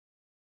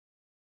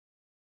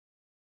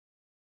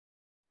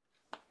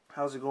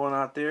How's it going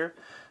out there?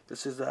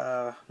 This is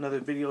another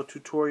video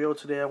tutorial.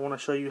 Today I want to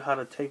show you how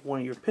to take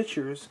one of your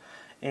pictures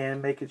and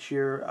make it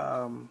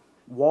your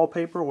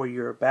wallpaper or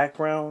your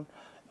background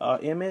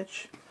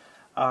image.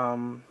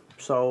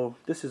 So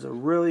this is a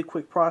really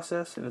quick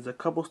process, and there's a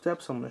couple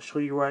steps I'm going to show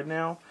you right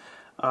now.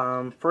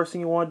 First thing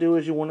you want to do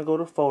is you want to go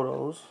to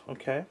Photos,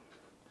 okay?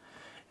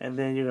 And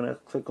then you're going to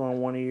click on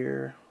one of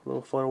your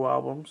little photo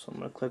albums. I'm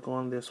going to click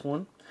on this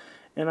one.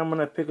 And I'm going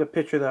to pick a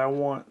picture that I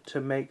want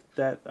to make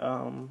that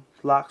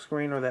lock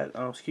screen, or that,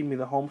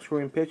 the home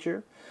screen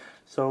picture.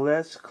 So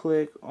let's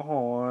click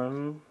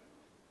on,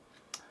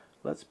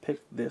 let's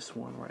pick this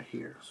one right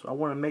here. So I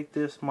want to make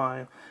this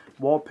my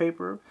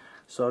wallpaper.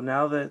 So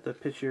now that the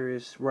picture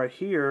is right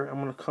here, I'm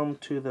going to come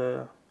to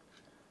the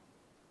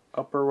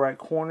upper right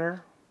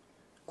corner,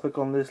 click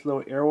on this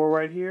little arrow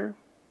right here.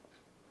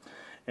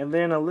 And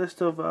then a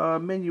list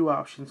of menu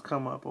options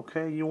come up,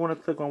 okay? You want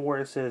to click on where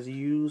it says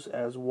Use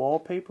as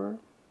Wallpaper.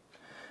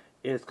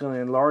 It's going to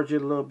enlarge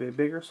it a little bit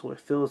bigger so it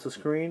fills the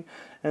screen.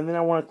 And then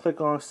I want to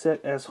click on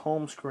Set as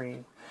Home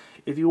Screen.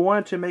 If you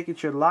wanted to make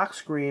it your lock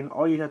screen,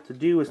 all you have to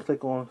do is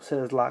click on Set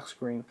as Lock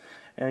Screen.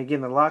 And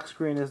again, the lock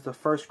screen is the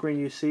first screen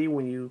you see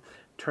when you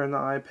turn the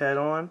iPad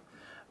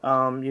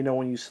on. You know,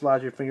 when you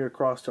slide your finger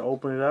across to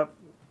open it up.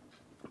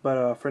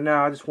 But for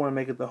now, I just want to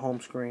make it the home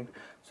screen.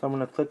 So I'm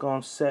going to click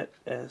on Set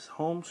as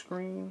Home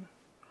Screen.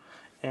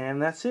 And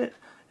that's it.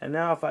 And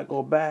now if I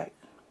go back,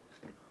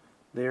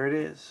 there it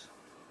is.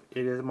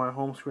 It is my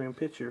home screen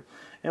picture.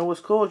 And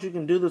what's cool is you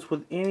can do this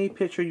with any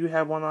picture you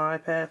have on the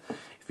iPad.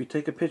 If you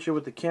take a picture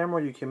with the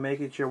camera, you can make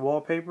it your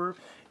wallpaper.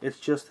 It's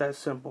just that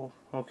simple.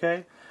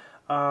 Okay?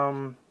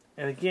 And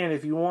again,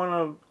 if you want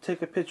to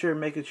take a picture and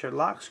make it your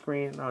lock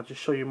screen, I'll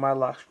just show you my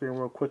lock screen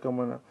real quick. I'm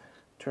going to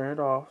turn it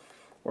off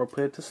or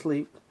put it to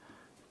sleep.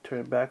 Turn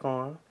it back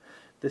on.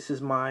 This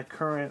is my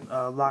current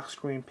lock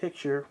screen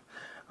picture.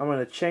 I'm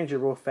going to change it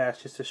real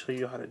fast just to show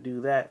you how to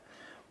do that.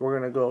 We're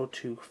going to go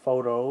to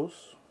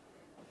Photos.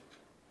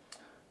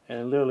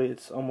 And literally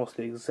it's almost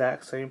the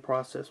exact same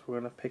process. We're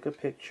going to pick a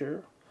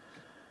picture.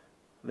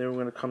 Then we're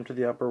going to come to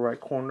the upper right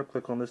corner,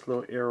 click on this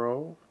little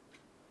arrow.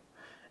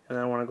 And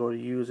then I want to go to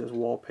Use as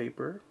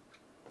Wallpaper.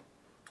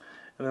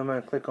 And then I'm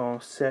going to click on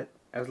Set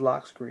as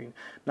Lock Screen.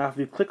 Now if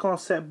you click on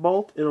Set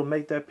Both, it'll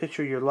make that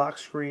picture your lock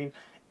screen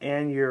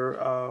and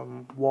your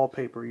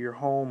wallpaper, your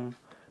home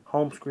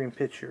screen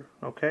picture.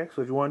 Okay,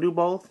 so if you want to do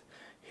both,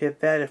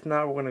 hit that. If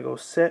not, we're going to go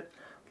Set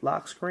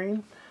Lock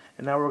Screen.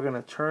 And now we're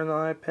going to turn the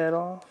iPad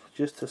off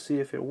just to see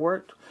if it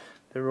worked.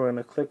 Then we're going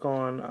to click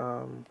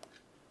on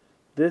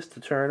this to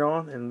turn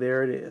on, and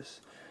there it is.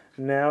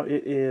 Now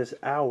it is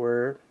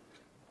our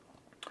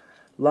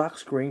lock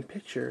screen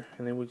picture.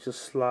 And then we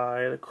just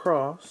slide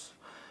across,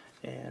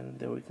 and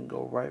then we can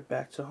go right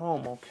back to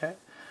home, okay?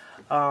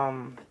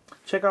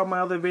 Check out my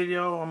other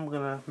video. I'm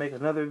going to make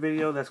another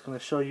video that's going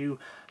to show you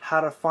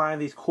how to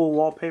find these cool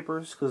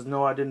wallpapers, because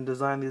no, I didn't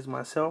design these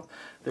myself.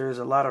 There's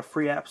a lot of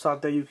free apps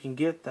out there you can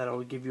get that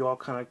will give you all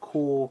kind of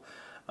cool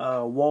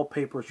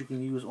wallpapers you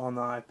can use on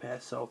the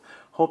iPad. So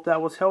hope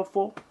that was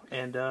helpful,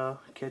 and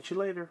catch you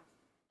later.